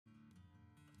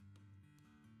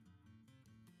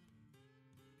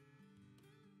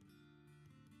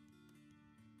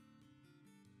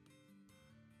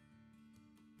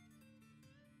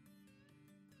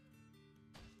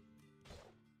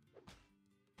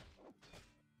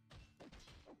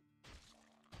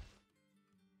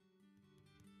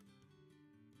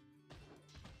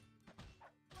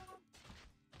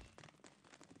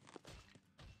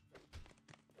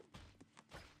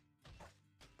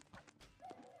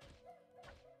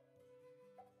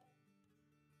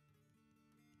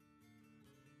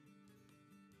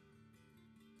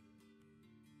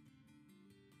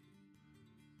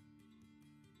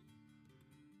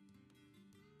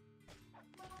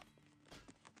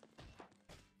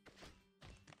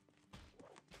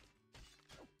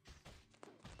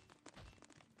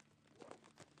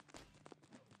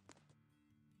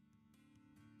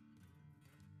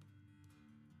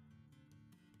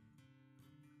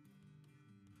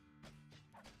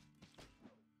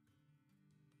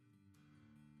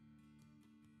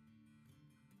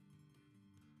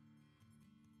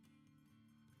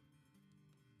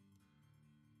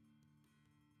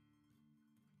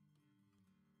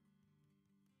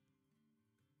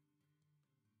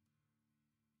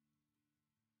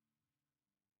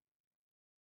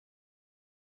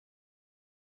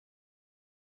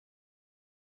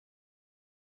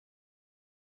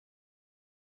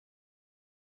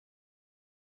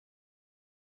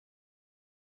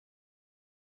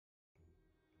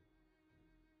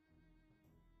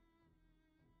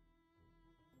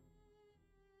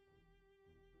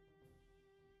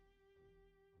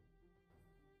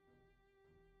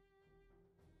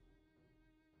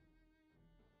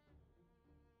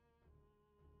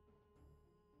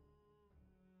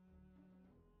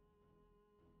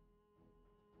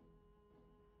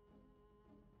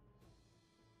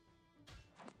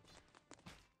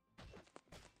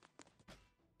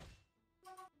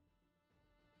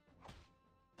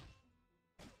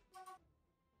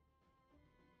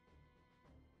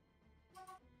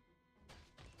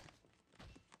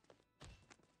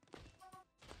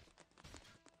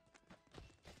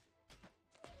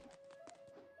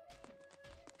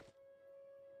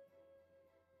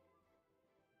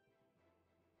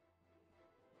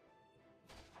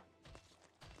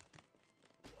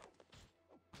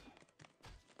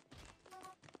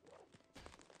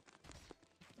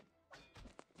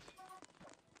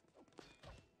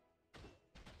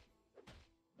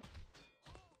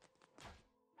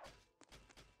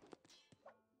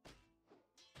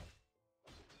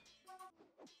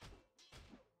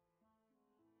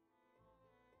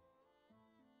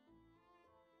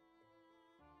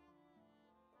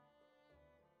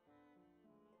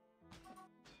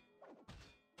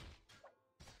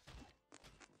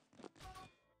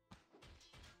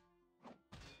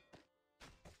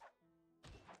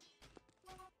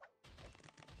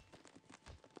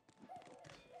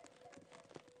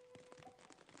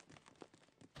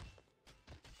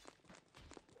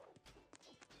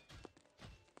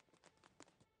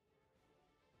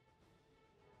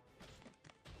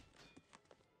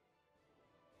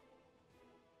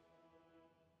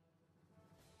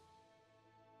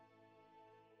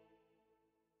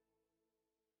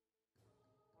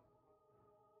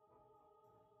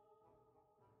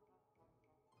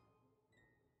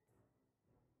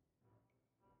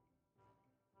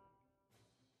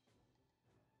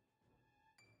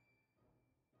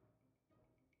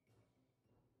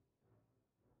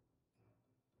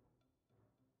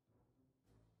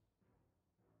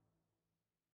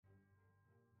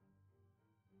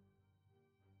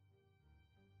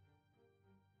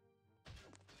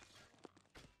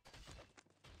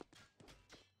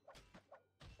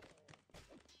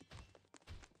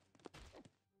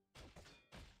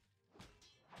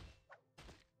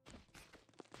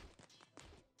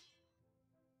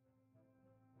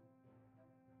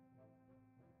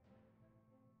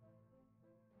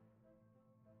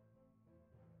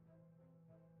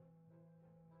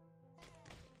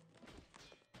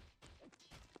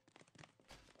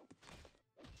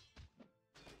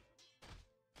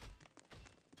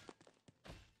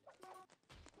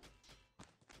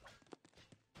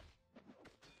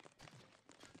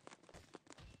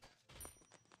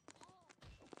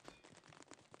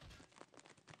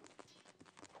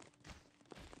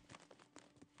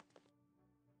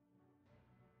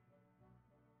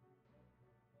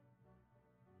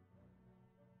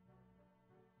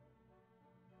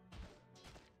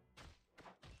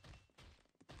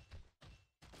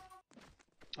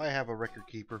I have a record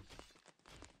keeper.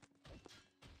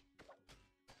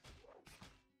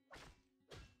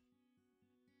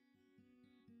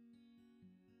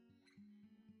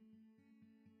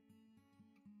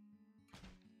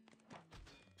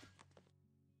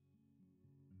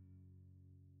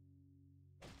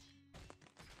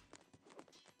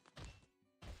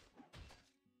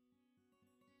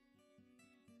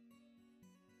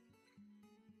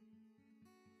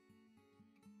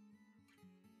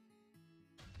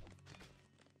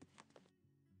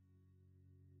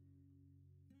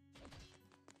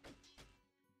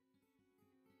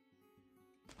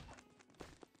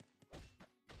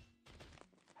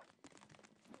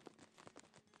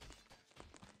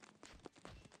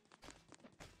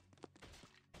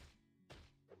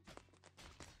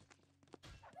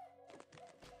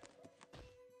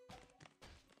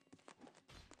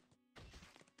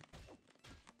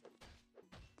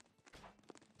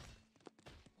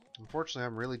 Unfortunately,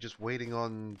 I'm really just waiting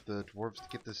on the dwarves to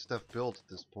get this stuff built at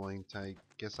this point. I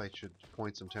guess I should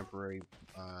appoint some temporary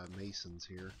masons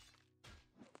here.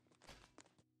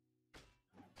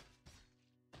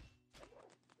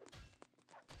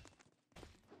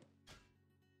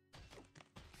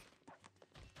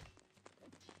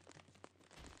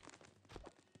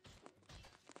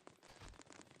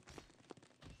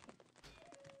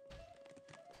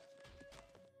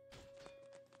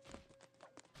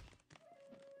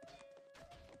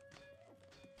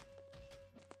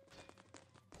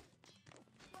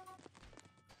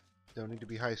 Don't need to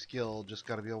be high skilled, just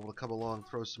gotta be able to come along,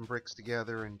 throw some bricks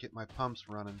together, and get my pumps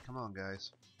running. Come on,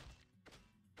 guys.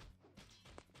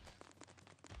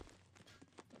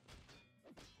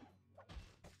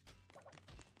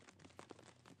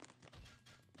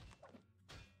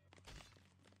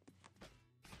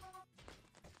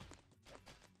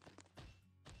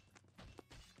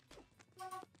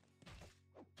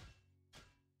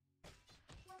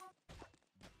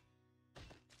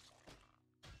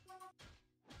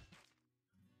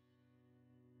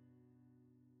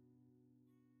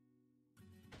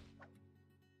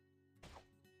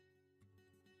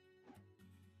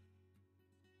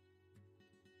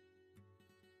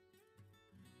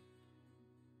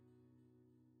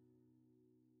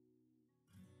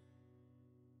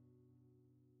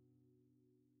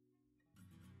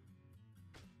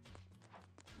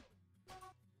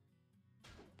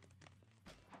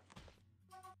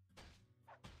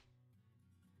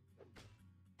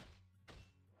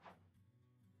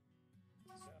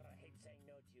 Sir, I hate saying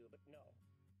no to you, but no.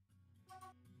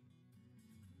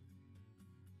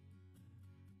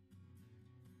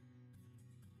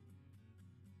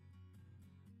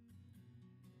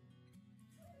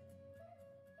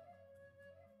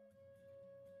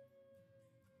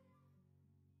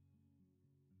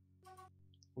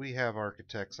 We have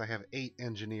architects. I have 8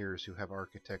 engineers who have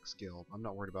architect skill. I'm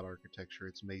not worried about architecture,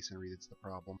 it's masonry that's the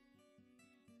problem.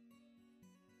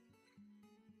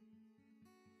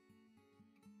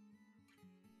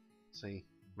 See,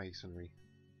 masonry.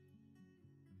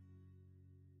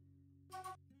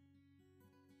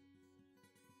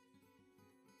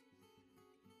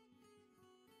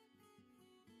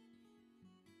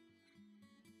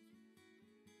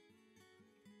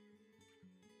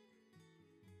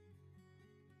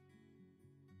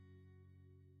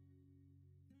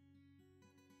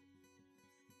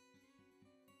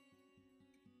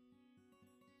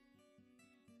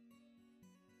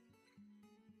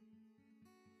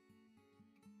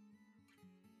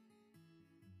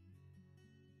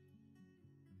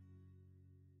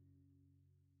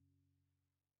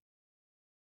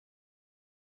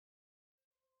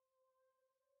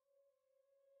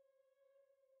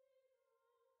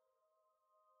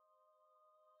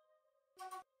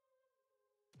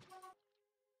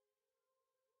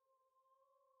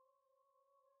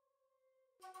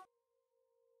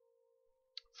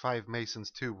 Five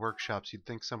masons, 2 workshops. You'd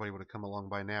think somebody would have come along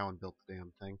by now and built the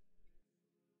damn thing.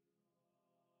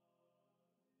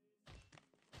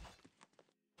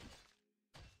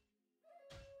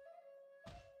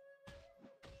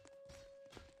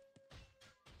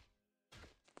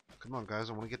 Come on,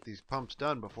 guys. I want to get these pumps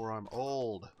done before I'm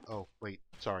old. Oh, wait.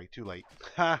 Sorry. Too late.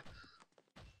 Ha!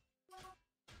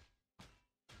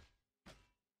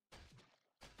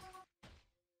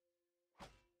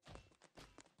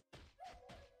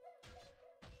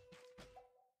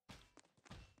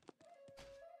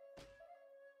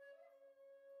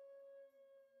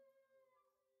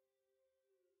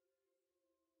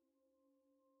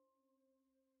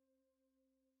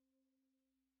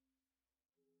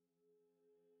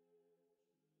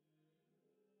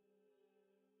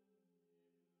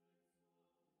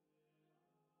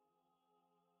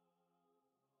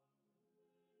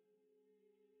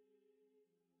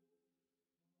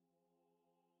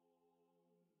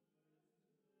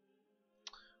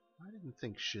 I didn't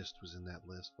think schist was in that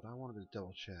list, but I wanted to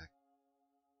double check.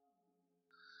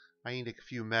 I need a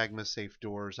few magma safe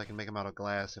doors. I can make them out of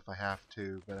glass if I have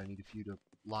to, but I need a few to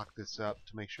lock this up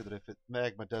to make sure that if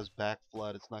magma does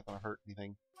backflood, it's not going to hurt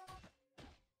anything.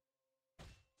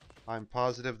 I'm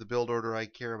positive the build order I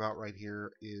care about right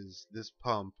here is this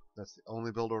pump. That's the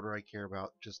only build order I care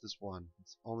about, just this one.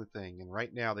 It's the only thing. And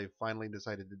right now they've finally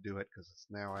decided to do it because it's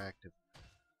now active.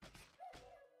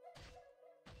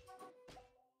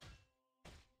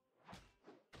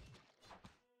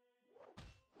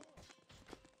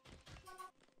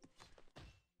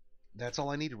 That's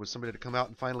all I needed, was somebody to come out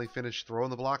and finally finish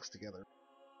throwing the blocks together.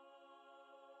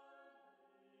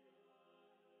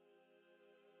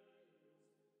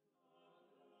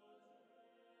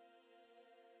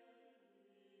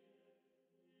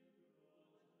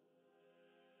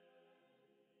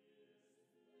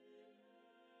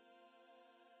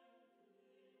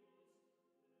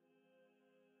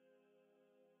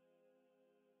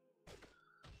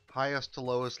 Highest to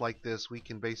lowest like this, we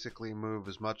can basically move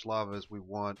as much lava as we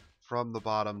want from the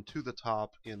bottom to the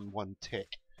top in one tick.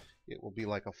 It will be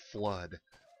like a flood.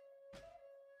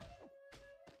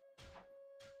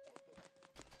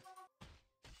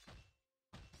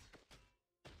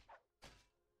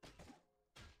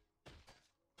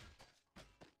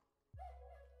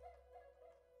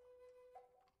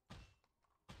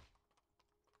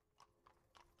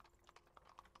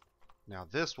 Now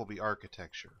this will be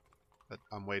architecture, but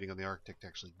I'm waiting on the architect to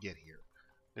actually get here.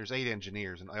 There's 8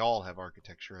 engineers, and they all have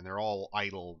architecture, and they're all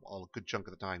idle a good chunk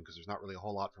of the time because there's not really a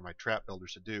whole lot for my trap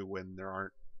builders to do when there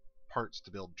aren't parts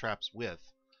to build traps with.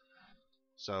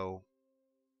 So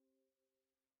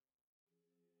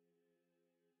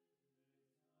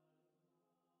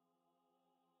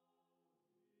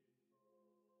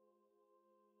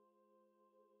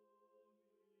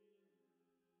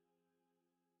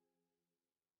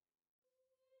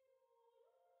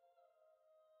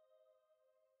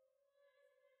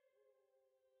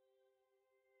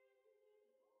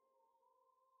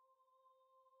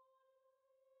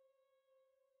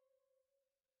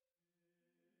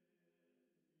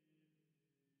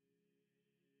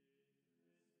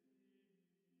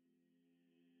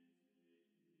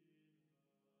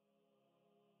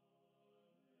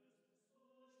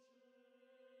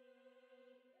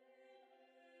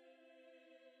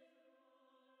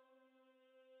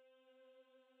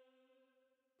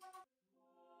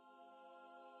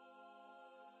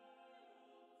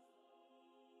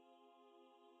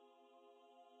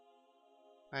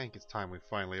I think it's time we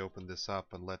finally open this up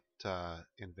and let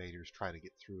invaders try to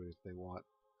get through it if they want.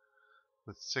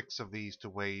 With 6 of these to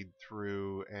wade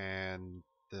through and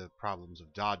the problems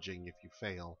of dodging if you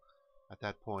fail, at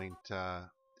that point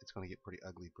it's going to get pretty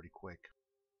ugly pretty quick.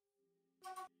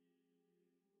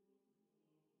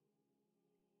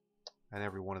 And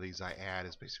every one of these I add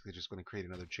is basically just going to create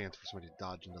another chance for somebody to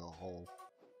dodge into the hole.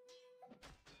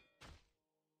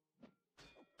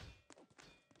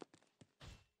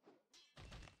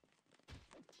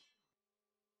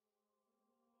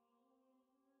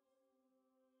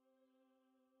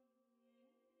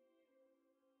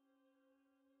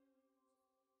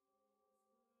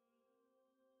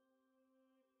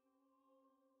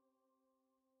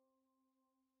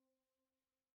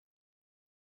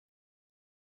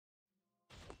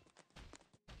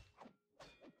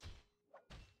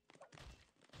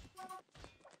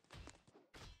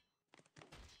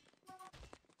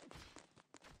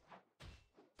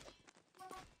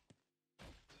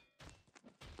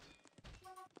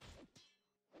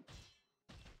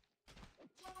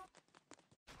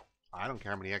 I don't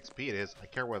care how many XP it is. I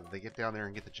care whether they get down there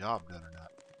and get the job done or not.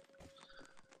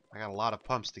 I got a lot of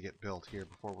pumps to get built here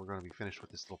before we're going to be finished with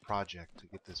this little project to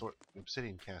get this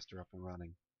obsidian caster up and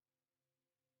running.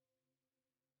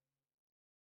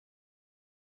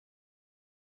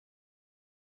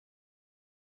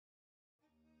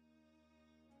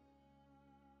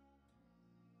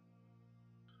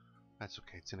 That's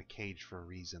okay. It's in a cage for a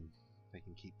reason. They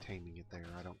can keep taming it there.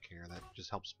 I don't care. That just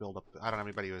helps build up. I don't have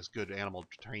anybody who has good animal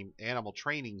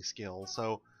training skills,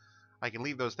 so I can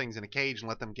leave those things in a cage and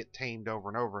let them get tamed over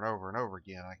and over and over and over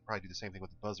again. I can probably do the same thing with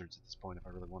the buzzards at this point if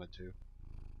I really wanted to.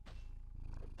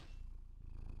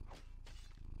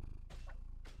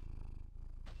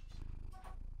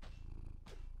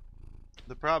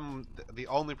 The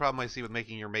only problem I see with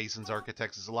making your masons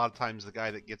architects is a lot of times the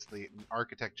guy that gets the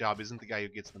architect job isn't the guy who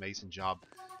gets the mason job.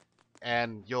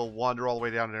 And you'll wander all the way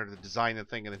down there to design the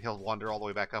thing, and then he'll wander all the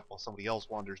way back up while somebody else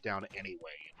wanders down anyway,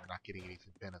 and you're not getting any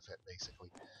benefit, basically.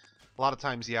 A lot of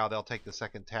times, yeah, they'll take the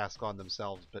second task on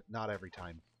themselves, but not every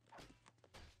time.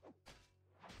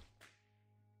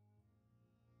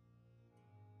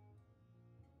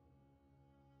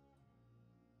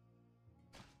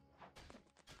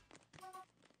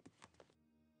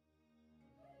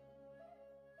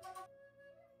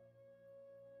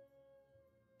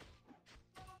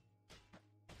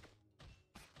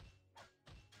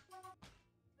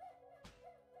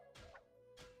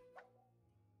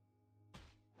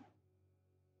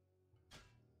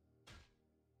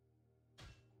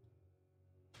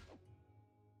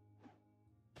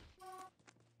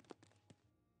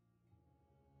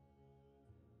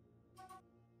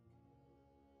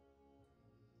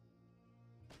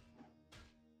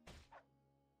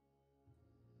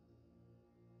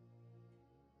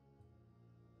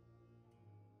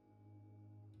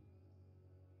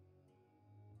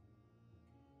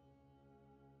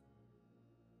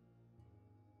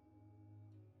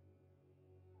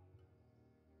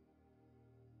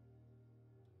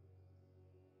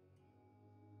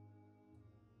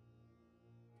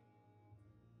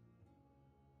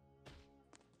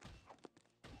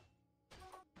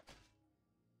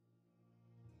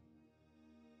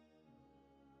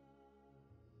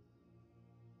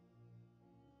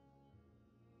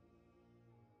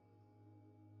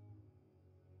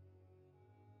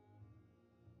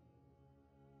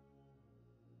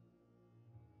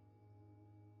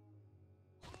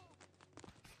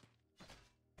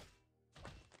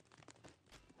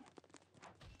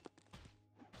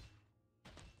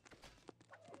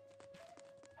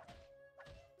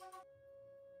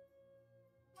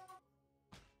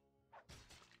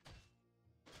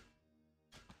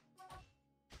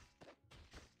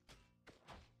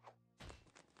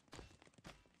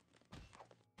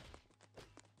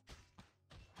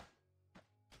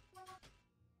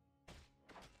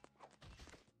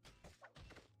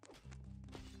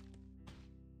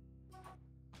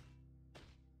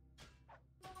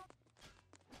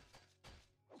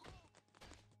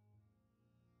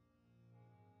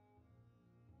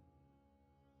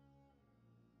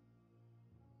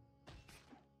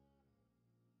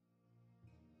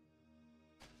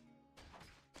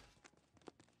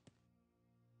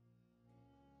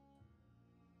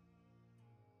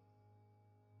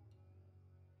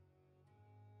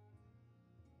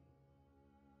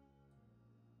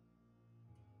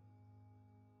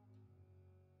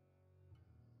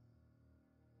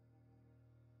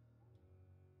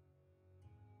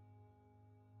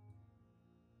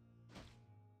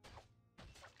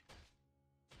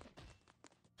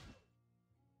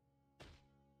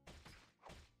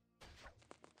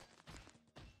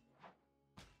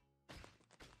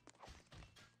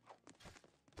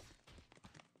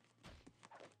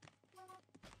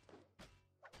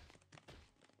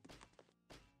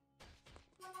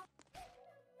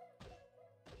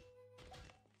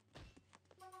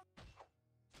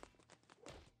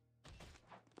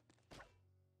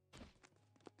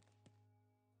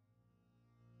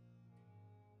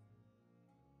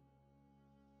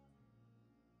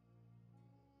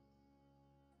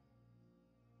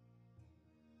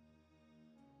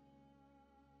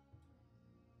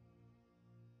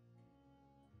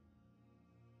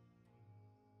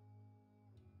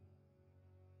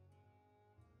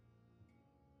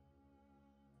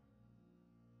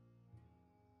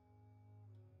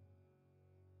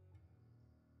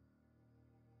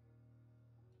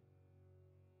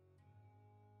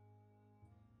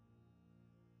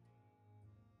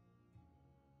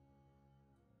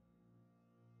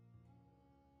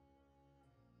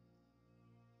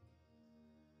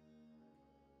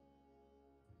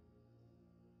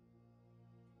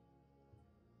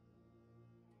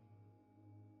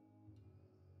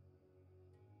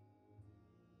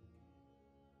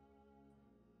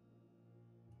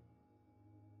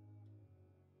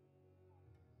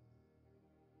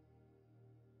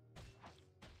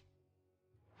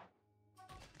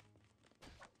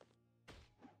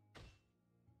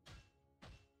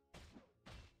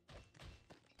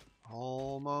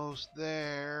 Almost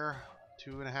there.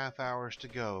 2.5 hours to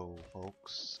go,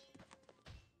 folks.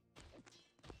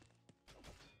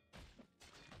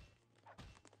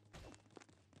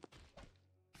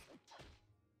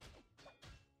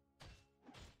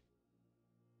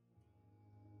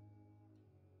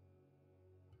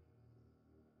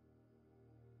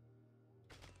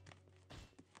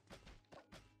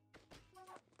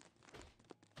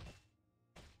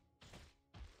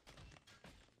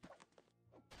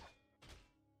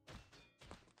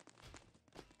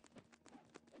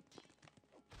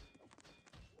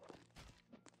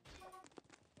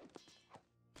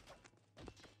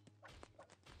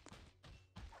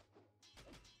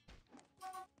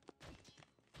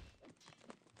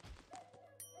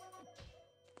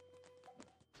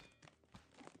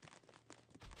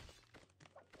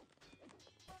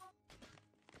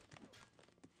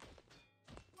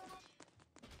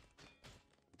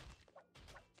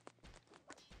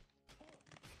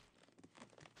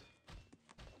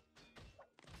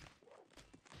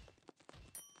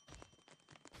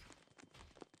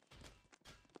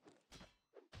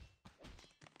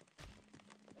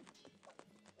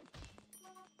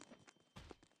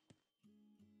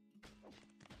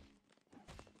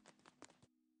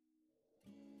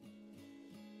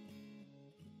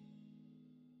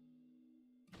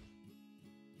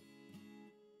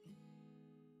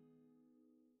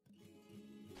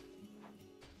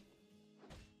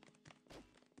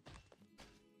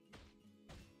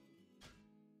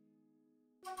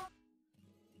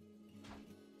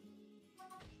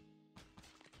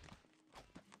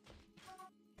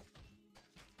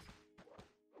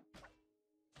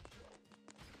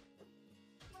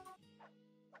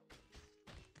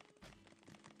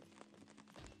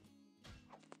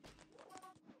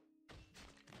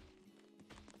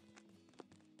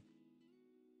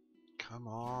 Come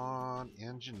on,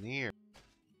 engineer.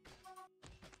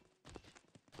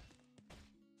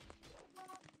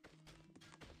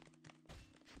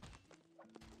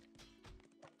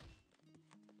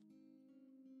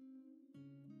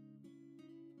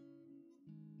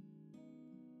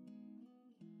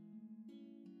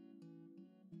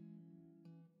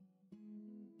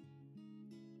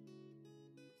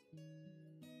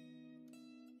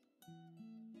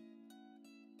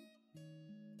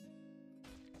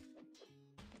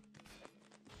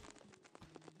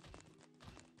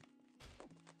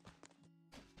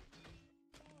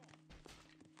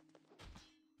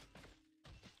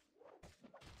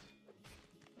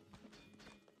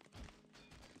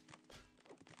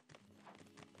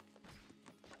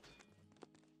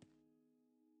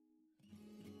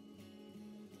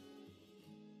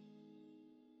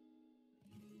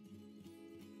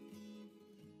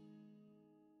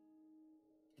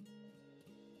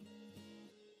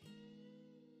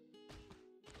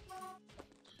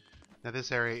 Now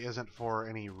this area isn't for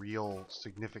any real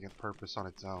significant purpose on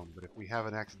its own, but if we have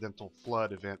an accidental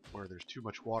flood event where there's too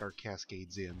much water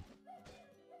cascades in,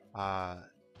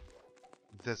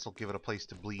 this will give it a place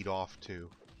to bleed off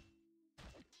to,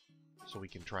 so we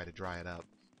can try to dry it up.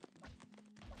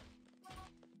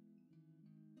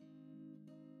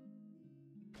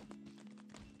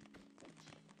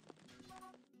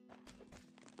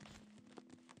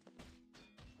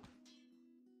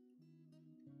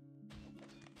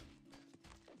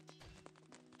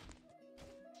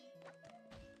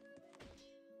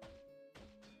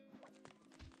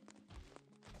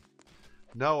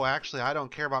 No, actually, I don't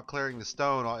care about clearing the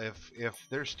stone. If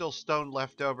there's still stone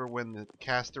left over when the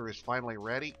caster is finally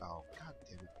ready, oh god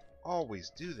damn it!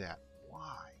 Always do that.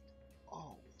 Why?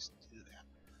 Always do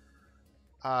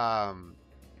that.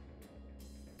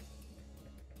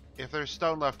 If there's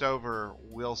stone left over,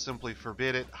 we'll simply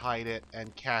forbid it, hide it,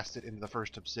 and cast it into the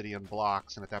first obsidian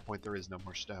blocks, and at that point there is no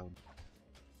more stone.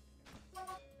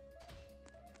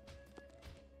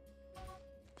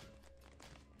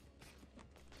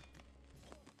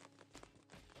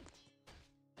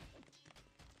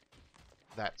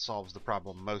 That solves the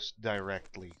problem most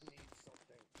directly.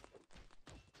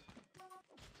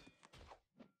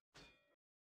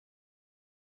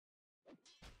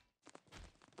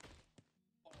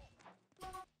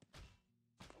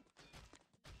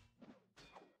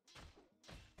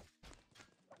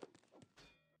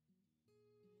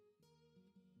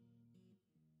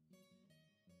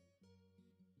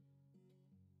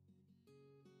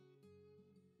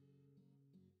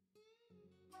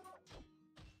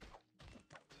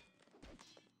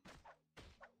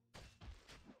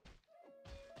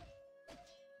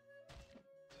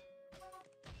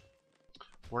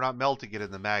 We're not melting it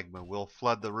in the magma. We'll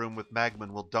flood the room with magma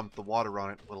and we'll dump the water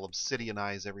on it. We'll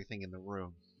obsidianize everything in the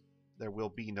room. There will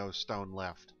be no stone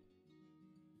left.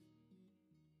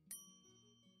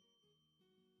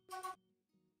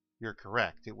 You're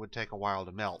correct. It would take a while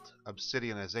to melt.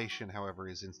 Obsidianization, however,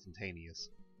 is instantaneous.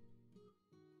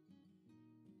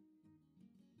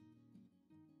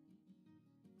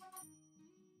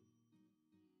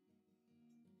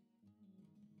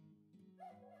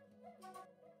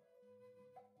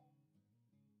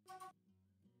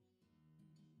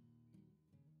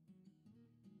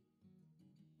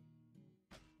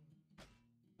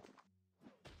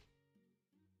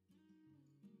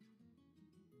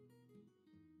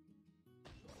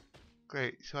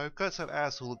 Great, so I've got some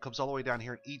asshole who comes all the way down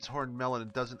here and eats horned melon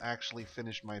and doesn't actually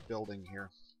finish my building here.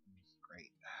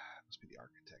 Great. Must be the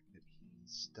architect. Maybe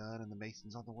he's done and the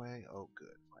mason's on the way. Oh,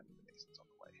 good. Finally, the mason's on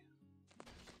the way.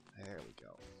 There we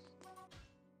go.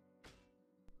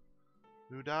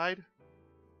 Who died?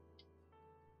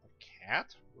 A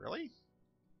cat? Really?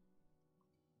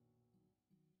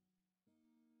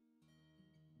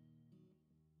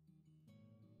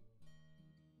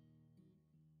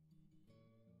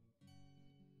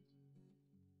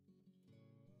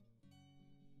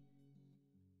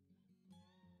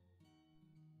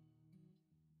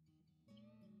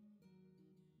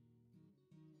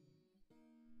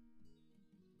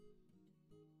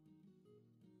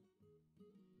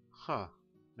 Huh.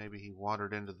 Maybe he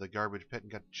wandered into the garbage pit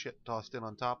and got shit tossed in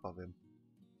on top of him.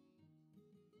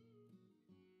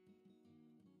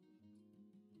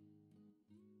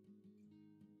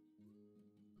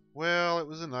 Well, it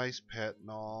was a nice pet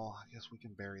and all. I guess we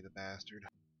can bury the bastard.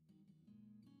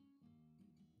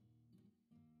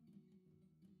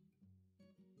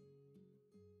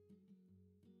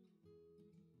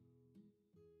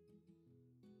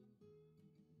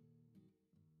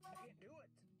 I can't do it.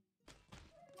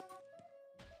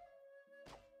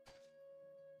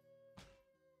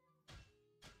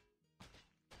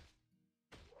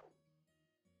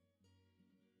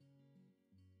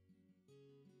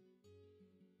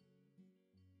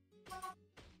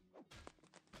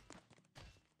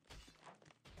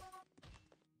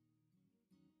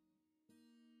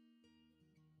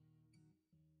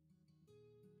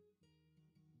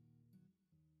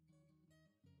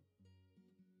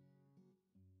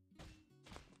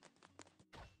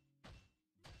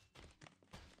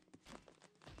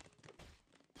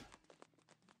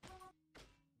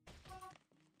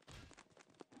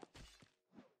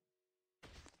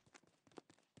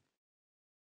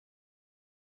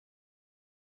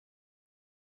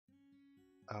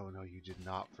 Oh no, you did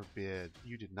not forbid.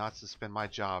 You did not suspend my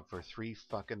job for 3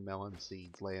 fucking melon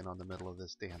seeds laying on the middle of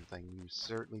this damn thing. You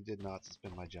certainly did not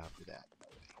suspend my job for that.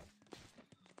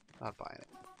 Not buying it.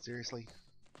 Seriously?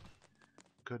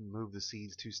 Couldn't move the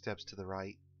seeds 2 steps to the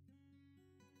right?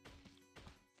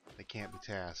 They can't be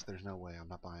tasked. There's no way. I'm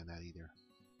not buying that either.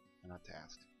 They're not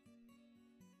tasked.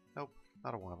 Nope,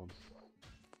 not a one of them.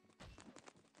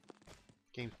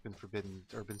 Game's been forbidden,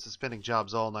 or been suspending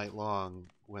jobs all night long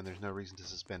when there's no reason to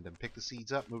suspend them. Pick the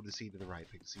seeds up, move the seed to the right.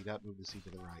 Pick the seed up, move the seed to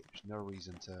the right. There's no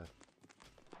reason to...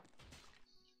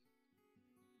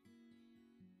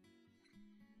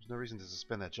 There's no reason to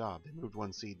suspend that job. They moved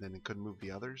one seed and then they couldn't move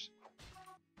the others.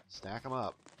 Stack them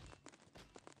up.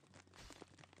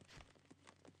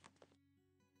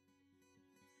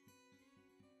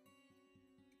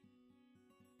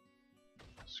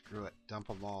 Screw it. Dump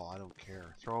them all. I don't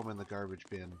care. Throw them in the garbage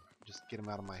bin. Just get them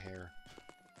out of my hair.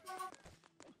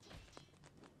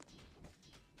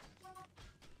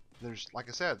 There's, like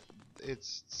I said,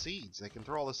 it's seeds. They can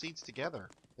throw all the seeds together.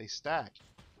 They stack.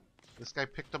 This guy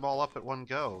picked them all up at one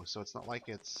go, so it's not like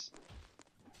it's...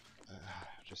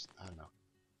 just, I don't know.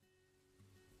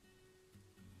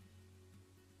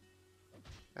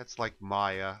 That's like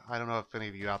Maya. I don't know if any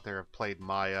of you out there have played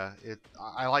Maya.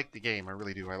 I like the game, I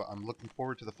really do. I'm looking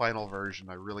forward to the final version,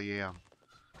 I really am.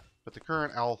 But the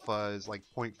current alpha is like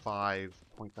 0.5,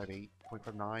 0.58,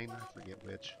 0.59, I forget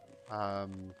which.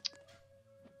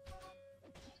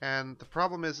 And the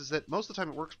problem is that most of the time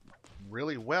it works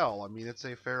really well. I mean, it's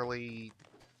a fairly,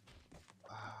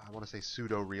 I want to say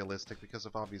pseudo-realistic because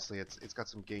of obviously it's got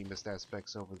some gamist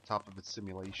aspects over the top of its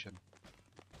simulation.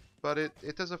 But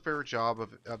it does a fair job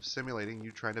of simulating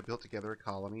you trying to build together a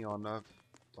colony on a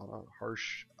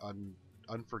harsh,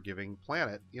 unforgiving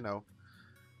planet, you know.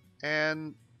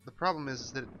 And the problem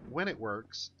is that when it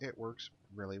works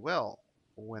really well.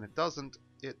 When it doesn't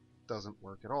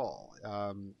work at all.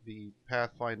 The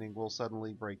pathfinding will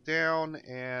suddenly break down,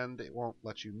 and it won't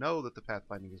let you know that the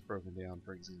pathfinding is broken down,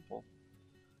 for example.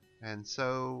 And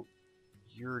so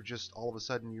you're just, all of a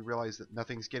sudden, you realize that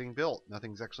nothing's getting built.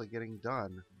 Nothing's actually getting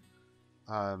done.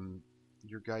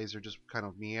 Your guys are just kind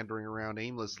of meandering around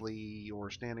aimlessly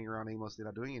or standing around aimlessly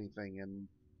not doing anything, and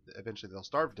eventually they'll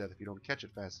starve to death if you don't catch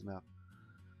it fast enough.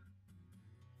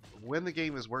 when the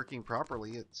game is working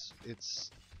properly,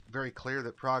 it's very clear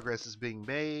that progress is being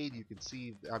made. You can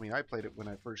see, I mean, I played it when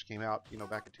I first came out,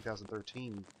 back in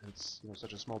 2013. It's,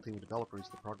 such a small team of developers.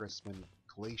 The progress has been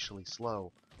glacially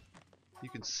slow. You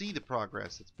can see the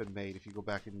progress that's been made if you go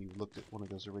back and you looked at one of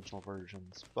those original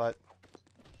versions, but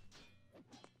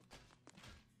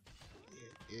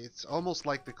it's almost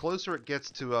like the closer it gets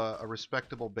to a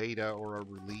respectable beta or a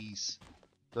release,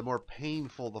 the more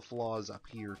painful the flaws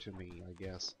appear to me, I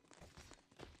guess.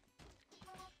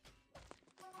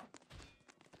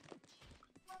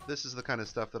 This is the kind of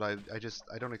stuff that I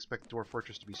don't expect Dwarf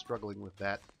Fortress to be struggling with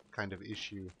that kind of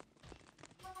issue.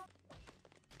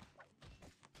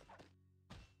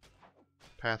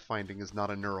 Pathfinding is not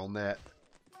a neural net.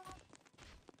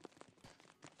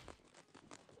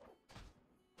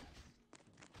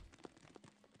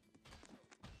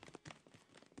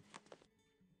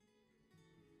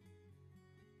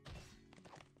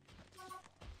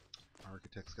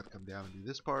 Architect's got to come down and do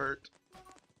this part.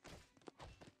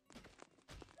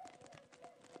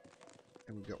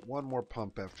 And we've got one more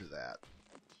pump after that.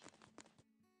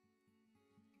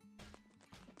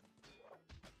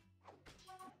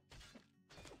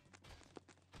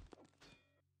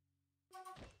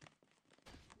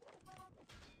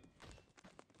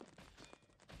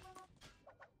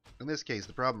 In this case,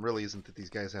 the problem really isn't that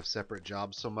these guys have separate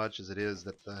jobs so much as it is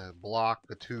that the block,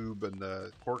 the tube, and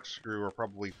the corkscrew are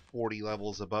probably 40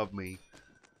 levels above me,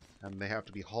 and they have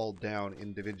to be hauled down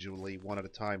individually, one at a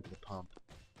time, to the pump.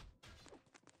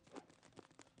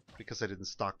 Because I didn't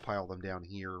stockpile them down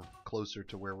here, closer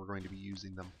to where we're going to be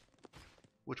using them.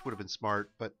 Which would have been smart,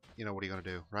 but, what are you going to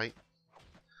do, right?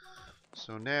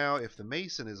 So now, if the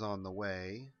mason is on the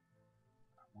way,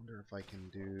 I wonder if I can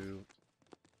do...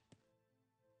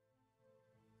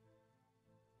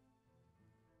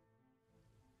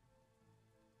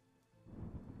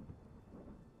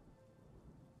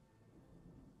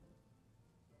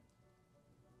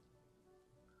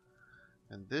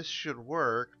 And this should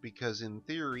work because in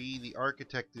theory the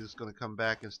architect is going to come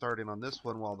back and start in on this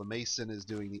one while the mason is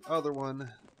doing the other one.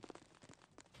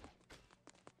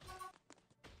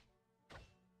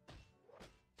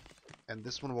 And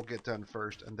this one will get done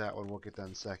first and that one will get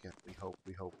done second. We hope,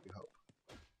 we hope, we hope.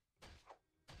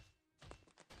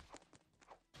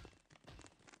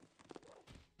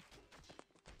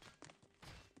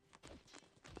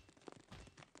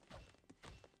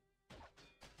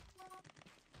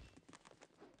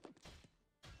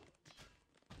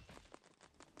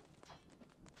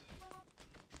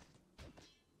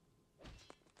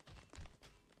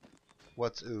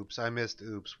 What's oops? I missed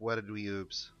oops. What did we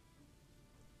oops?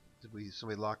 Did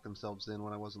somebody lock themselves in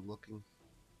when I wasn't looking?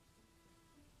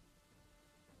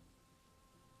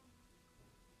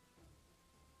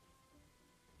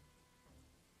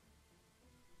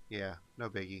 Yeah, no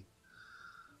biggie.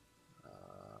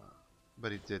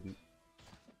 But it didn't.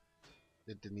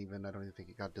 It didn't even, I don't even think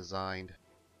it got designed.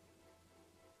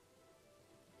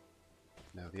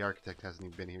 No, the architect hasn't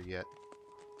even been here yet.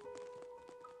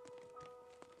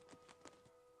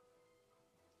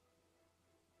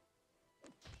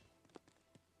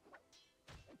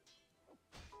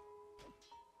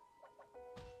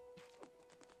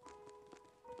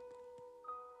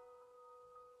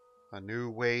 A new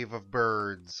wave of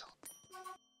birds.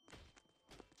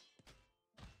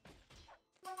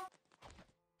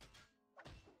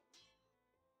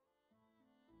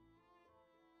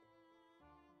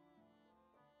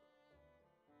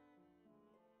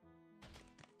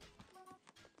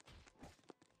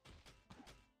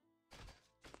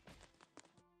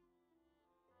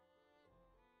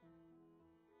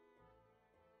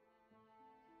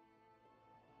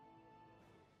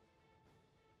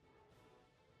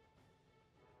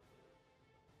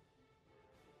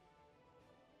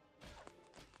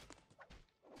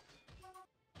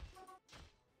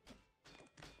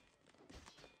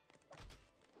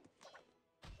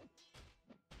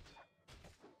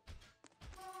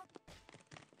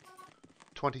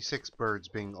 "26 birds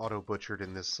being auto-butchered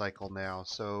in this cycle now,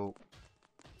 so,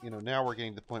 now we're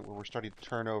getting to the point where we're starting to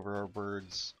turn over our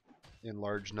birds in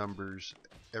large numbers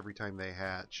every time they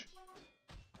hatch.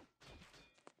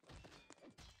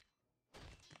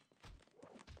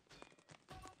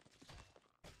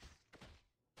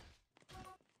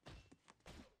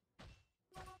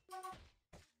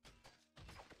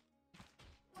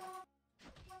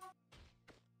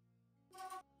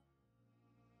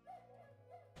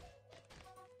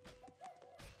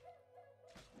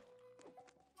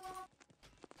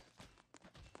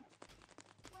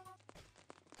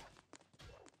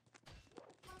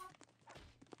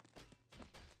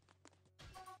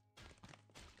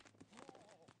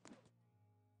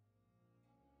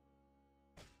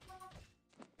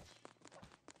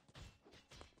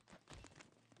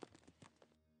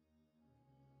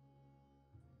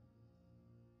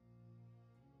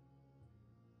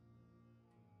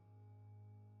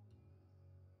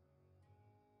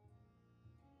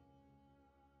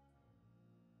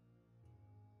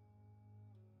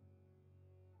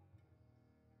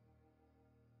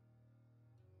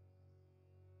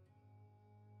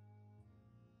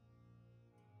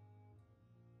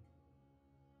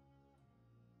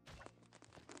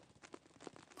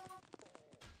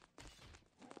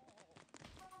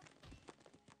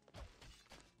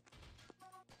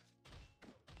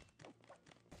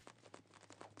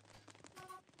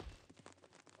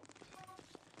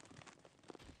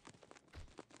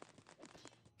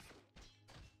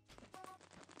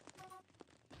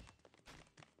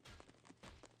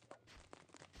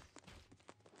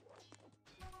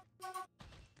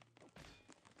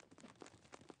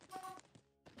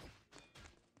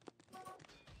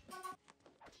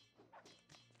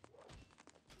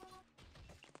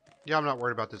 Yeah, I'm not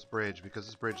worried about this bridge because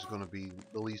this bridge is going to be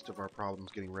the least of our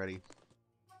problems getting ready.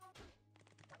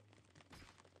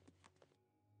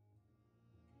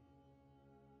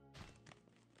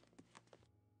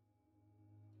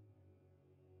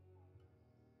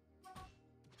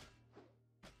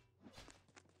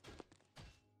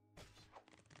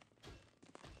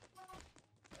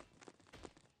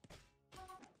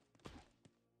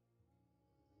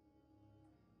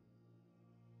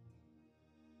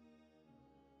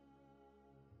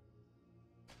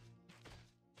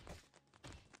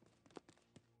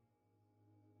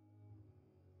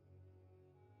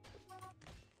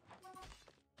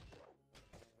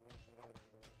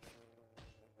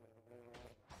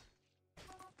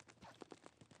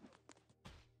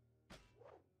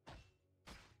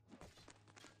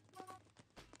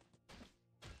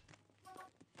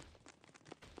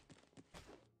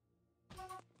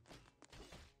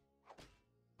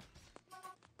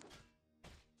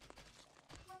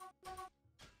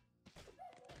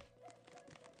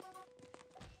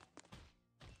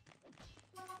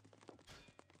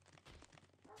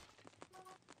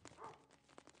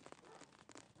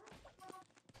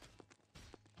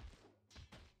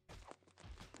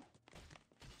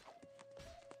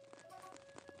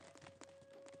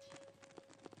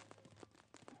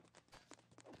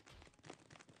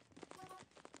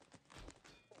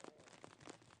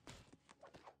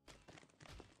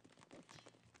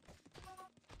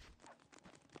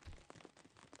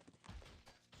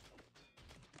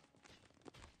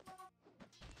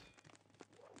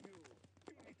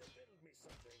 You need to build me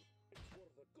something. It's for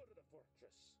the good of the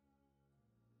fortress.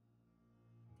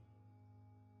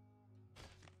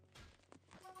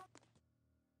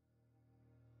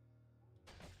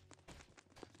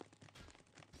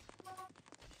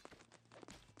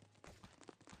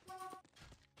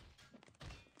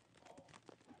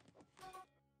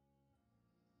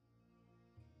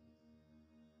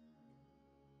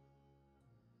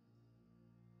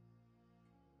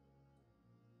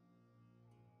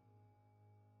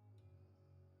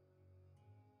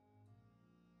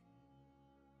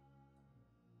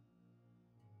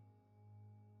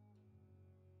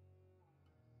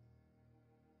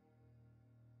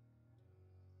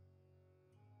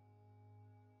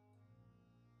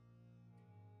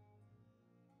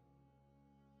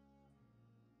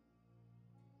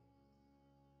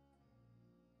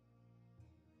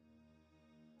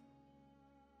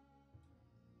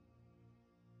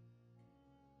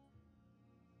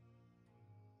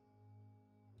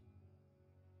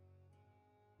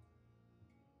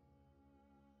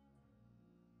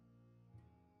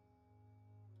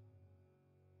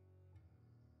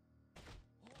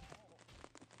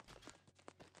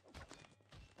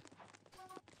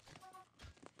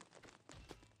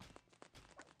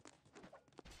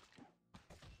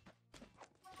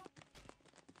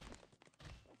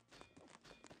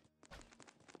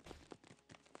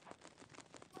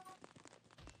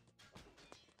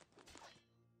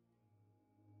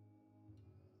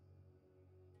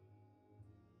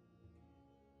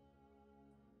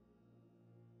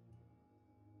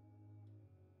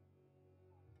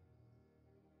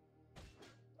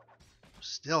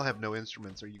 Still have no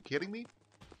instruments. Are you kidding me?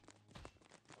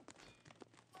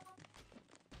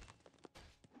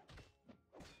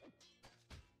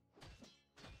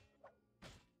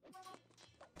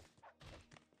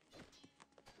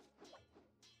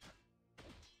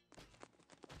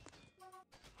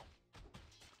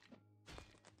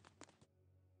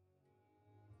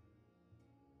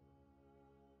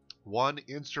 One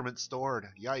instrument stored.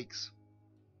 Yikes.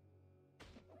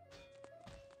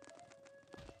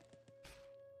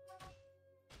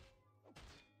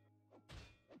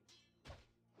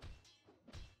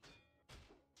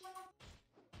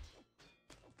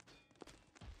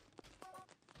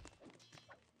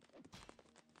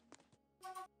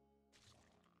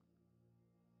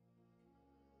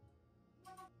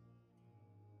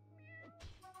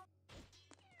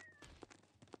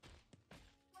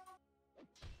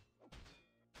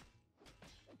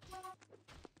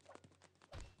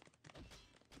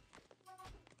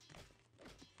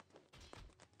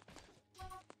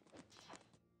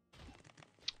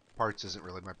 Parts isn't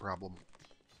really my problem.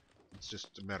 It's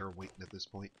just a matter of waiting at this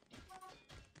point.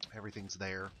 Everything's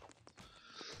there.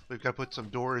 We've got to put some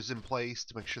doors in place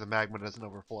to make sure the magma doesn't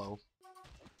overflow.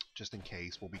 Just in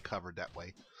case, we'll be covered that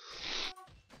way.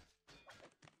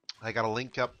 I got to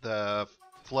link up the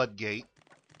floodgate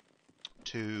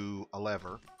to a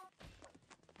lever.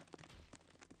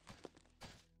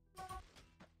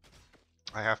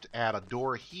 I have to add a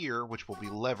door here, which will be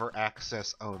lever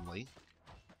access only.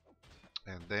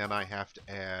 And then I have to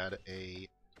add a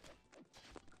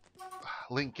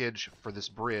linkage for this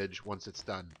bridge once it's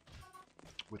done,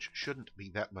 which shouldn't be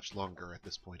that much longer at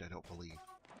this point, I don't believe.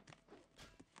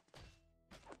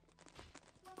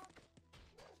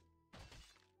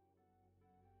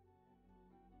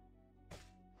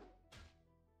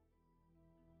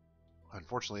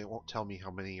 Unfortunately, it won't tell me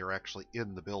how many are actually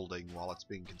in the building while it's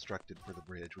being constructed for the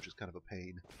bridge, which is kind of a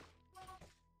pain.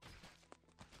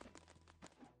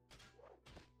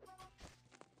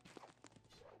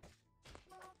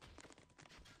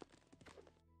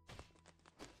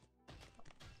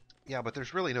 Yeah, but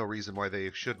there's really no reason why they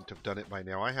shouldn't have done it by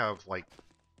now. I have, like,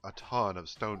 a ton of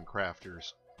stone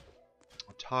crafters,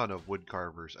 a ton of wood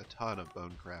carvers, a ton of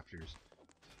bone crafters.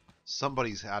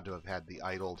 Somebody's had to have had the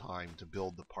idle time to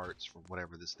build the parts for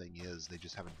whatever this thing is. They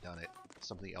just haven't done it.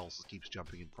 Something else keeps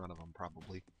jumping in front of them,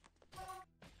 probably.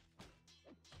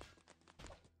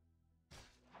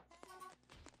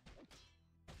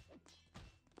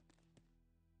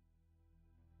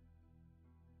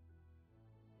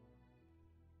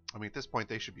 I mean, at this point,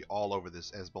 they should be all over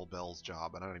this Esbel Bell's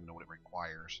job, and I don't even know what it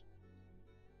requires.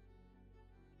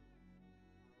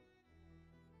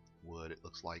 Wood, it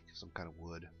looks like. Some kind of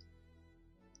wood.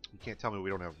 You can't tell me we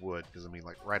don't have wood, because, I mean,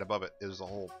 like, right above it is a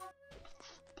whole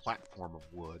platform of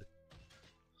wood.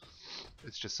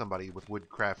 It's just somebody with wood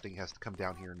crafting has to come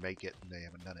down here and make it, and they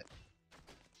haven't done it.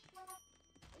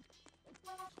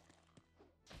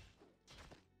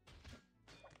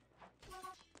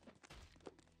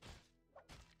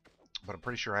 But I'm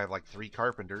pretty sure I have, like, 3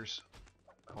 carpenters.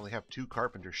 I only have 2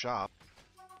 carpenter shops.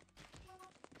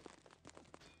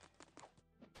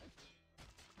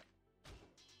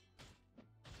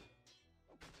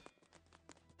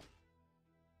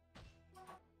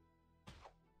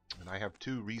 And I have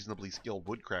 2 reasonably skilled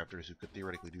woodcrafters who could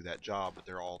theoretically do that job, but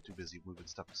they're all too busy moving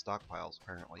stuff to stockpiles,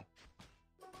 apparently.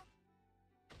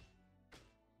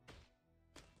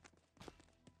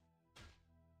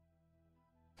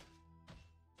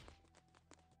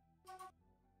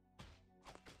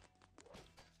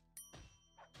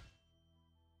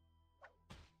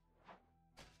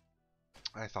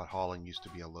 I thought hauling used to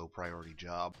be a low priority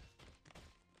job.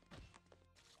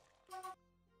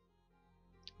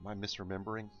 Am I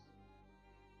misremembering?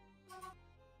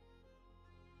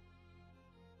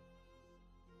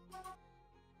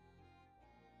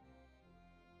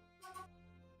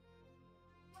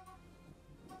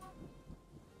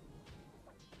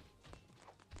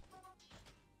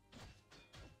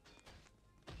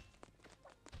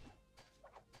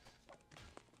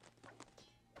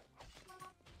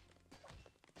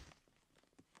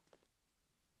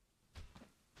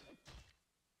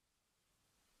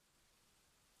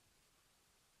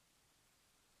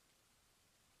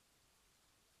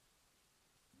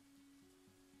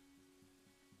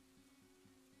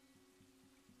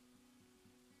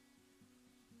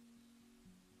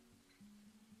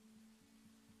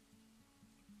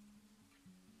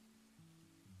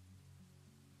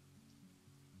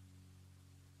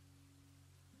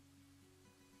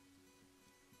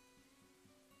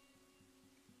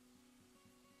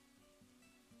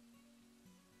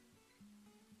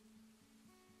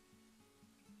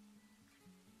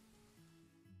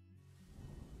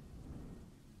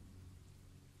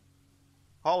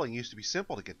 Hauling used to be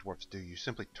simple to get dwarves to do. You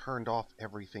simply turned off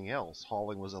everything else.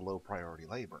 Hauling was a low priority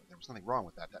labor. There was nothing wrong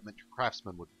with that. That meant your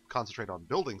craftsmen would concentrate on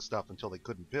building stuff until they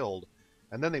couldn't build,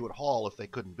 and then they would haul if they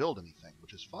couldn't build anything,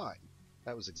 which is fine.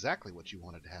 That was exactly what you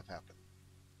wanted to have happen.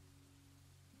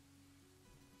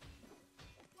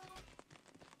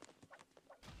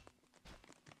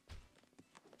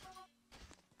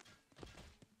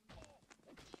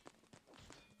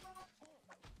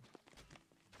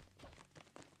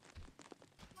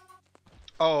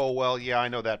 Oh, well, yeah, I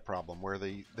know that problem, where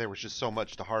there was just so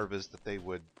much to harvest that they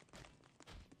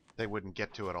wouldn't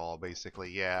get to it all, basically.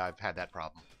 Yeah, I've had that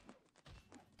problem.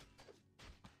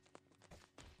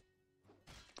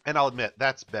 And I'll admit,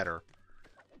 that's better.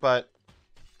 But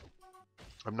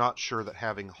I'm not sure that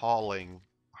having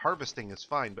harvesting is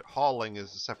fine, but hauling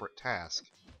is a separate task.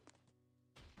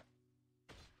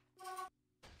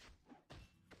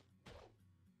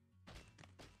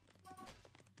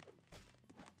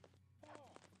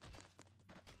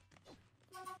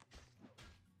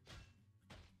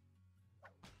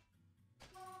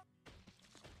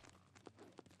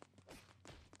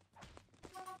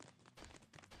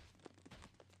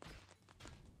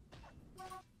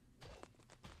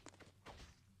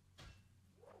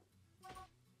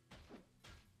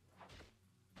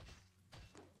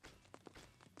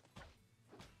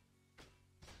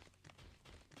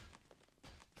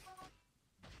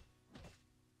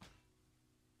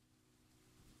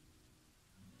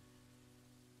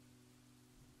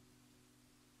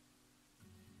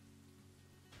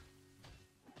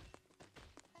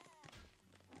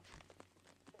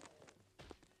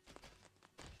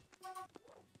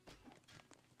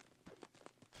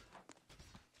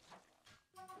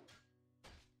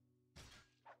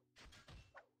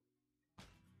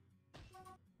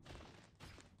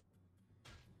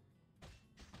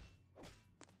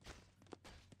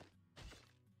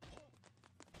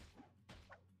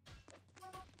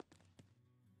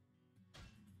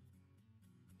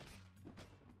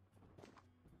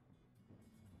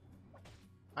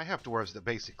 I have dwarves that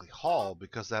basically haul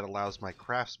because that allows my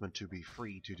craftsmen to be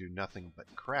free to do nothing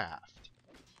but craft.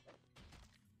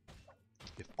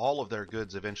 If all of their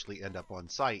goods eventually end up on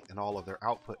site and all of their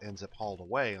output ends up hauled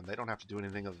away and they don't have to do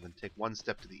anything other than take one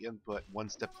step to the input, one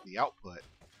step to the output,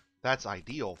 that's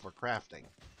ideal for crafting.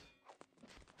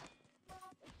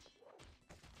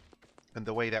 And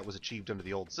the way that was achieved under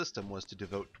the old system was to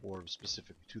devote dwarves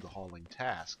specifically to the hauling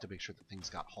task to make sure that things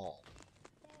got hauled.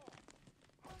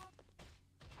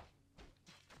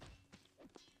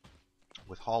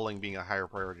 With hauling being a higher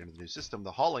priority under the new system,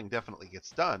 the hauling definitely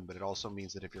gets done, but it also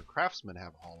means that if your craftsmen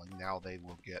have hauling, now they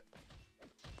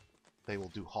will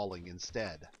do hauling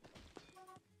instead.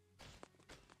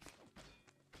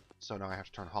 So now I have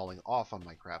to turn hauling off on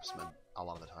my craftsmen a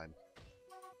lot of the time.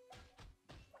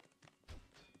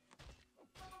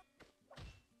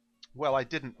 Well, I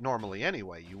didn't normally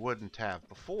anyway. You wouldn't have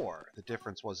before. The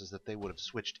difference was that they would have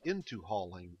switched into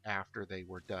hauling after they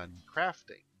were done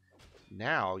crafting.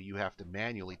 Now you have to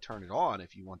manually turn it on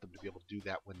if you want them to be able to do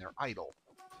that when they're idle.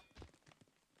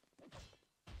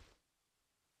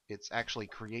 It's actually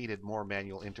created more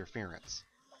manual interference.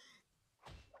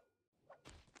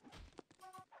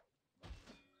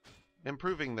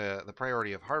 Improving the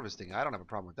priority of harvesting, I don't have a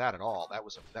problem with that at all.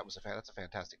 That's a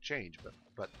fantastic change,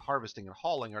 but harvesting and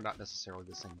hauling are not necessarily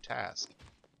the same task.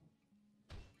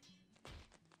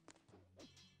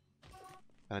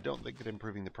 And I don't think that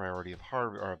improving the priority of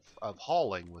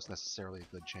hauling was necessarily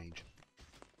a good change.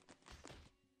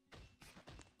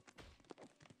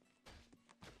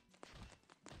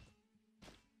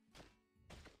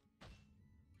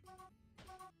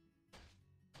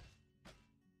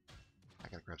 I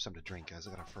gotta grab something to drink, guys.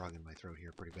 I got a frog in my throat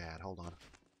here pretty bad. Hold on.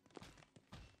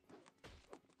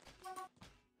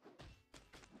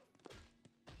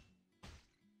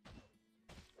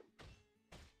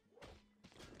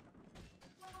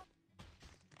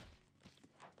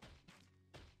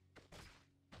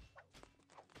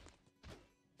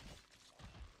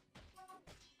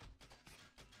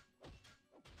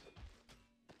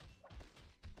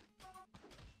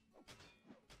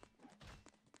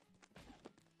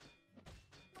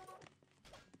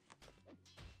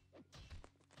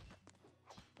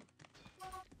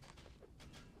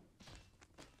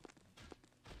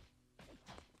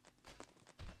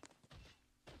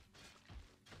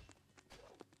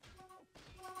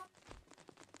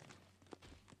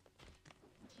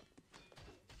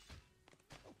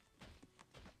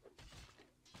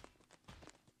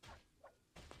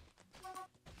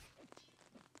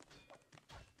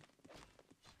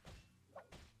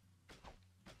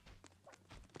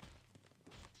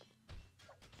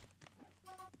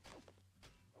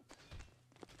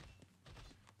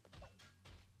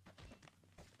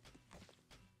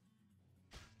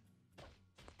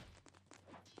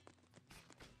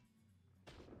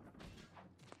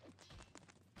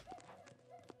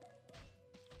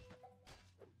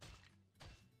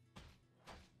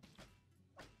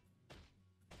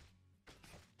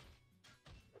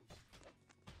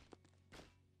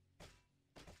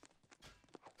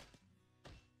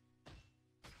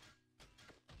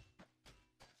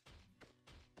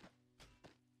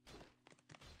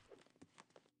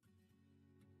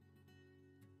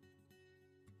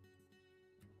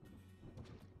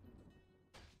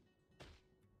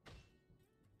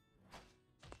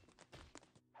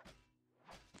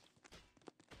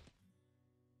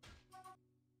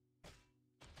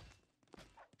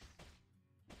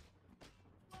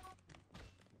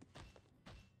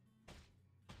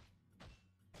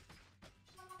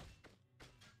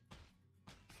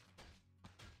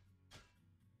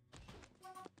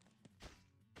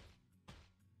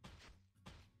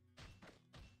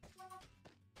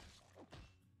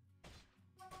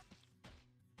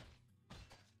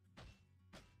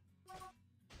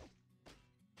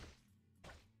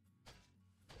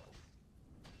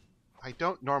 I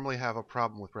don't normally have a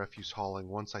problem with refuse hauling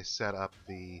once I set up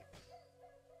the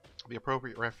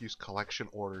appropriate refuse collection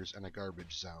orders and a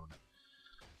garbage zone.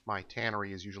 My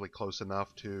tannery is usually close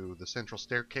enough to the central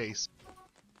staircase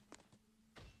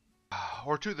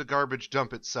or to the garbage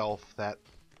dump itself that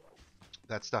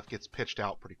that stuff gets pitched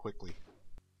out pretty quickly.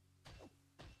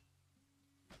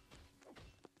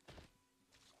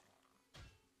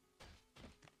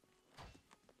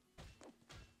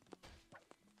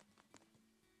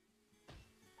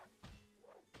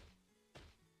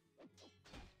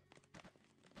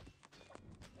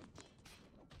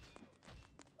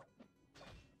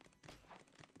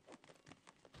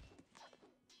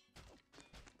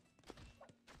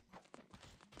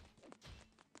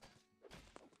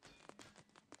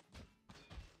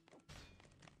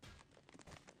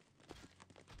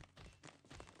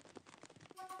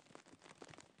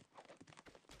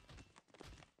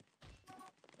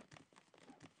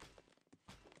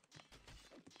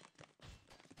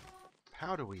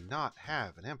 How do we not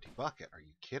have an empty bucket? Are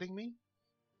you kidding me?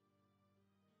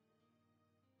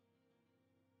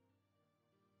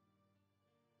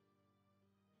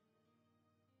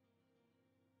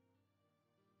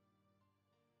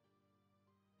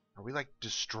 Are we like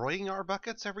destroying our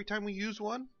buckets every time we use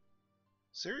one?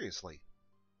 Seriously.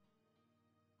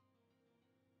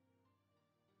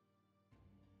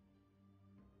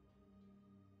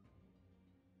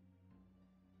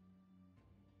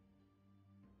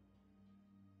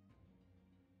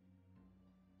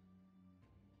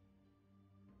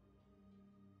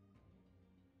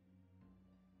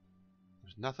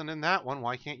 There's nothing in that one.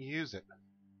 Why can't you use it?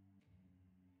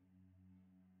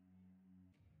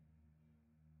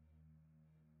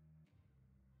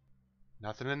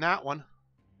 Nothing in that one.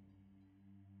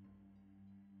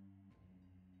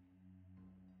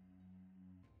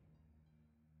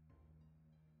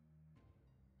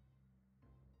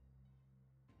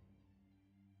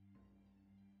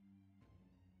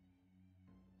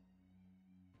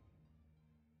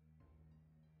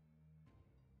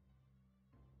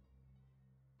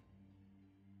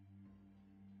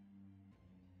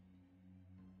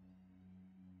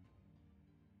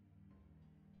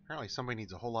 Apparently somebody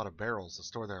needs a whole lot of barrels to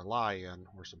store their lye in,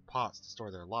 or some pots to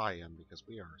store their lye in, because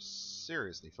we are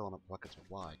seriously filling up buckets with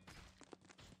lye.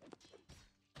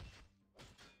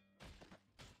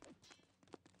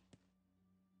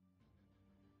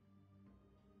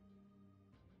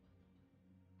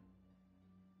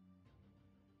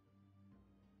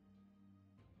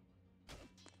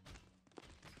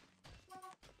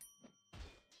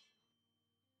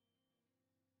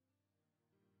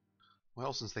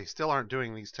 Well, since they still aren't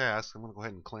doing these tasks, I'm going to go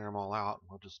ahead and clear them all out.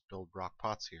 We'll just build rock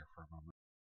pots here for a moment.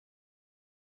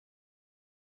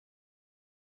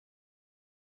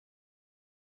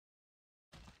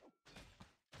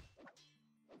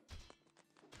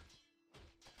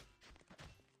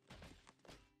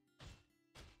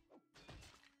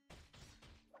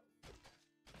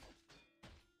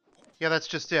 Yeah, that's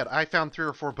just it. I found 3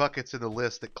 or 4 buckets in the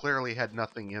list that clearly had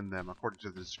nothing in them, according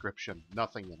to the description.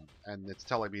 Nothing in them. And it's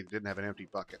telling me it didn't have an empty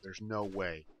bucket. There's no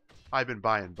way. I've been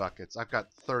buying buckets. I've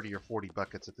got 30 or 40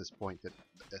 buckets at this point that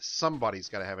somebody's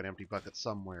got to have an empty bucket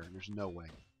somewhere, and there's no way.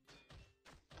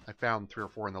 I found 3 or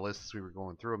 4 in the list as we were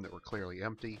going through them that were clearly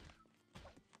empty.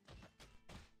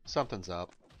 Something's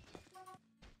up.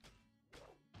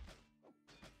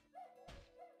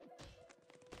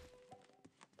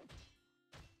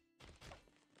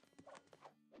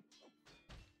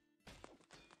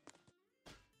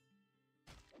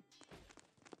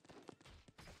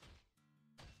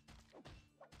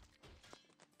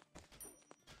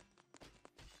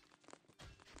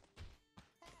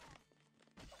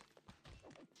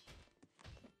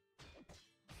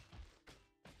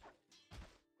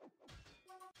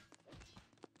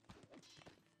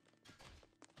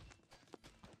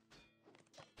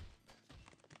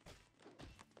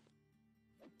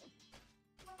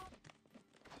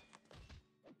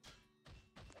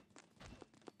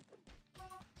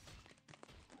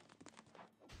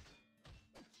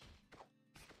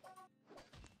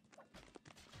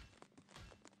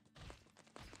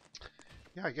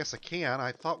 Yeah, I guess I can.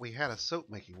 I thought we had a soap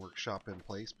making workshop in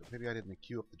place, but maybe I didn't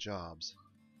queue up the jobs.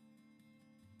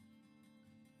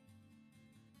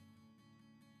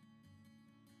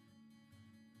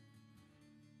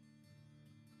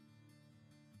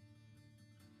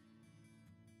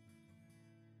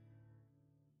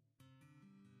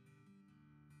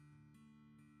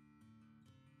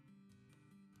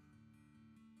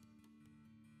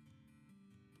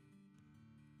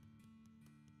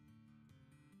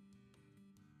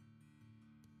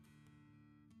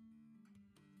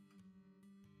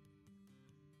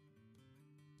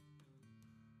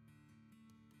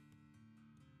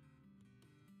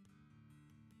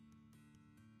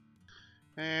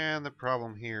 And the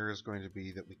problem here is going to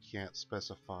be that we can't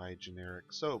specify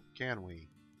generic soap, can we?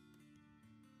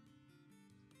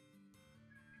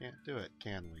 Can't do it,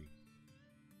 can we?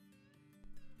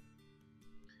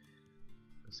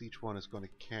 Because each one is going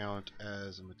to count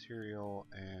as a material,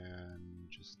 and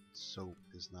just soap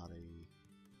is not a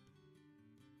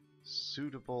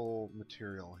suitable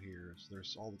material here. So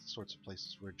there's all sorts of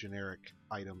places where generic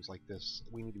items like this,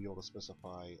 we need to be able to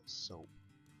specify soap.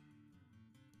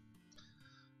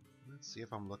 Let's see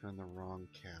if I'm looking in the wrong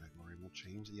category. We'll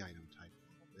change the item type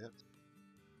a little bit.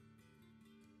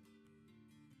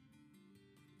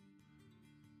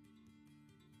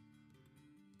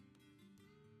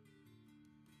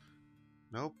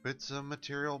 Nope, it's a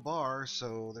material bar,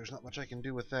 so there's not much I can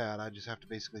do with that. I just have to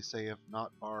basically say if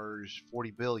not bars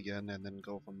 40 billion and then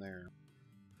go from there.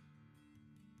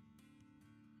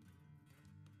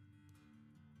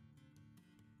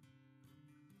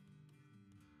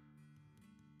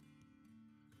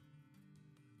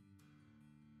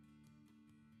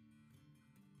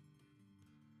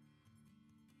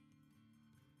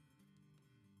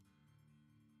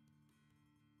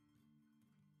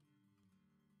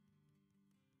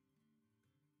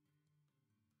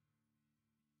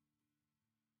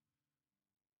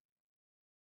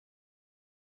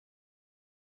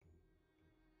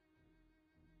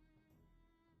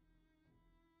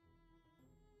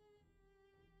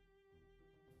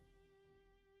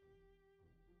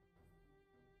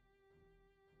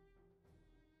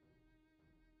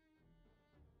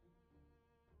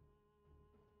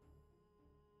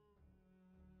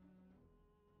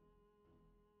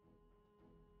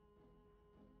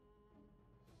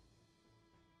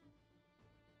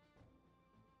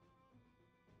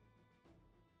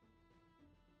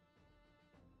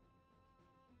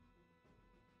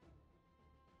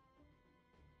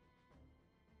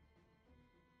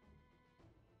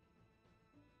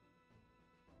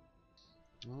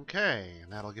 Okay,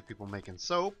 and that'll get people making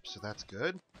soap, so that's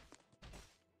good.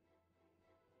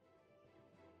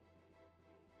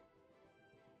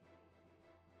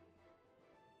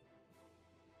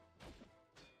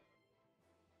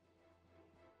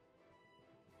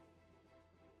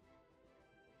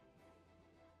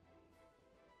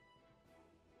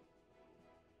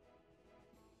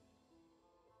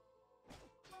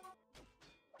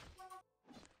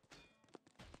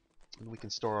 And we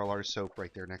can store all our soap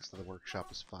right there next to the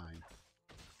workshop is fine.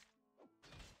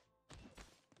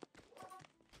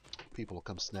 People will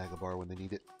come snag a bar when they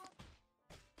need it.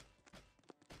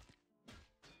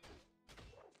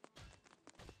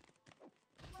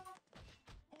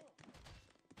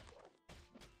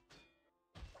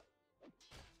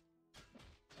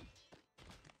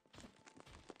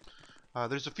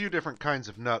 There's a few different kinds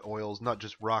of nut oils, not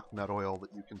just rock nut oil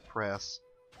that you can press.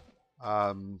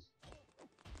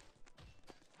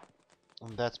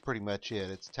 And that's pretty much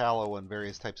it. It's tallow and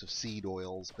various types of seed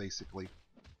oils, basically.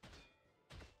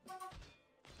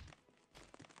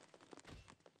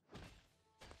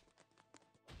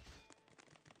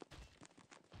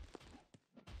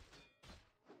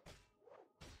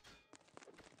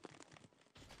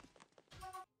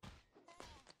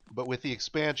 But with the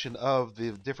expansion of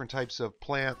the different types of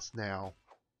plants now,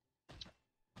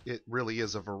 it really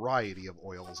is a variety of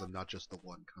oils and not just the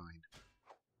one kind.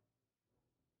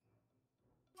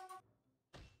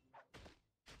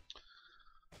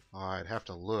 I'd have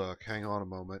to look. Hang on a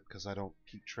moment, because I don't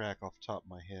keep track off the top of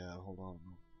my head. Hold on.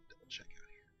 I'll double check out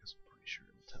here, because I'm pretty sure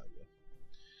it'll tell you.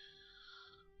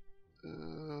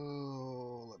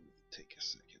 Oh, let me take a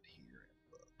second here and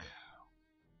look.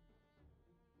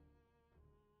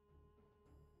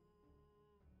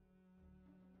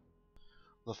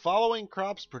 The following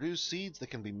crops produce seeds that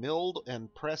can be milled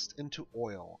and pressed into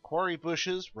oil. Quarry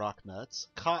bushes, rock nuts,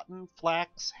 cotton,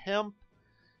 flax, hemp,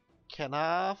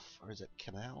 canaf, or is it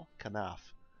canal?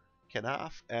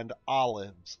 Canaf, and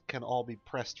olives can all be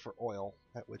pressed for oil,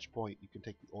 at which point you can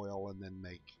take the oil and then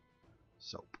make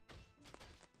soap.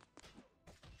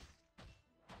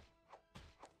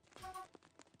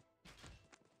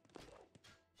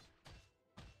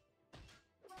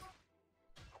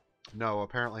 No,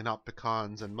 apparently not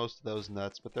pecans and most of those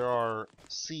nuts, but there are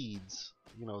seeds,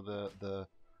 you know, the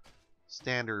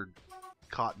standard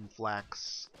cotton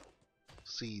flax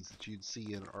seeds that you'd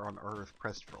see on Earth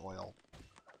pressed for oil.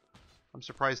 I'm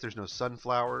surprised there's no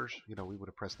sunflowers. You know, we would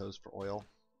have pressed those for oil.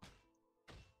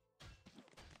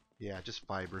 Yeah, just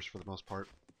fibers for the most part.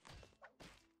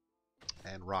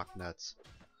 And rock nuts.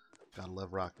 Gotta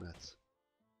love rock nuts.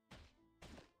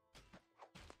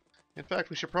 In fact,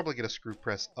 we should probably get a screw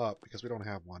press up because we don't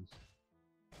have one.